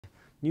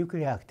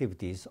nuclear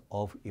activities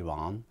of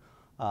Iran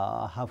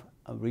have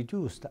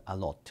reduced a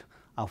lot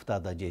after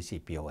the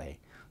JCPOA.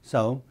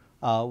 So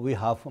we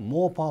have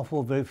more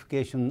powerful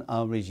verification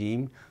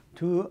regime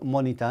to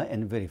monitor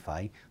and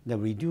verify the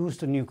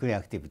reduced nuclear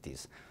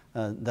activities.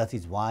 That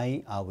is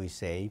why we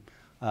say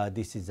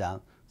this is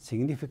a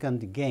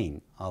significant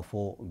gain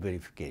for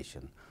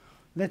verification.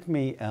 Let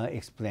me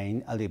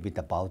explain a little bit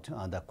about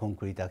the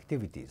concrete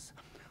activities.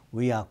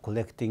 We are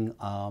collecting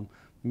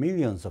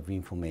millions of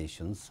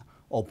informations,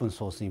 open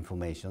source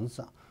informations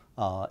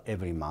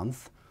every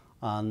month,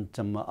 and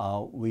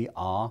we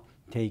are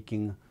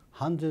taking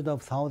hundreds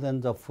of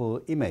thousands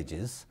of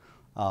images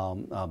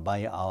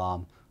by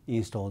our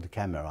installed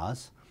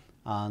cameras,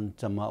 and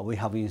we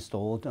have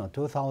installed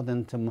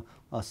 2,000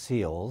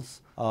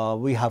 seals.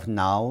 We have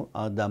now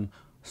the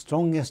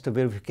strongest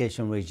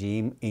verification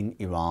regime in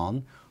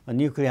Iran.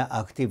 Nuclear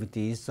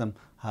activities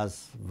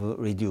has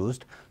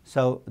reduced,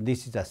 so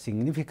this is a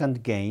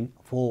significant gain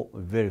for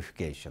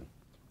verification.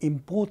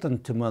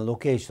 Important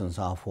locations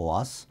for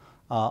us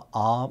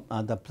are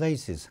the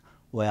places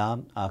where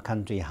a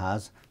country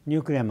has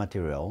nuclear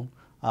material,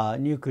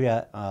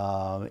 nuclear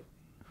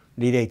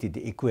related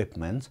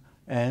equipment,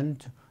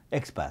 and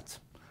experts.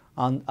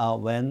 And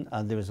when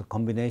there is a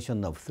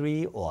combination of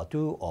 3 or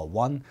 2 or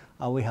 1,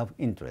 we have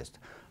interest.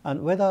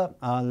 And whether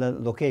the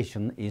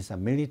location is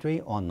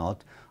military or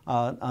not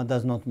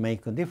does not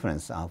make a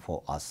difference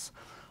for us.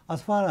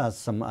 As far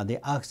as the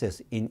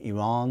access in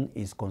Iran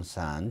is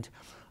concerned,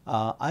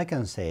 I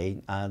can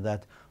say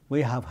that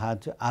we have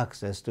had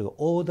access to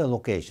all the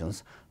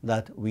locations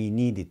that we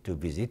needed to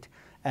visit,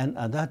 and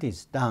that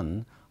is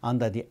done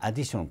under the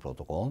additional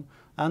protocol.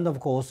 And of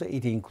course,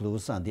 it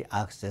includes the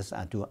access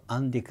to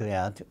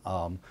undeclared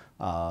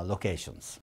locations.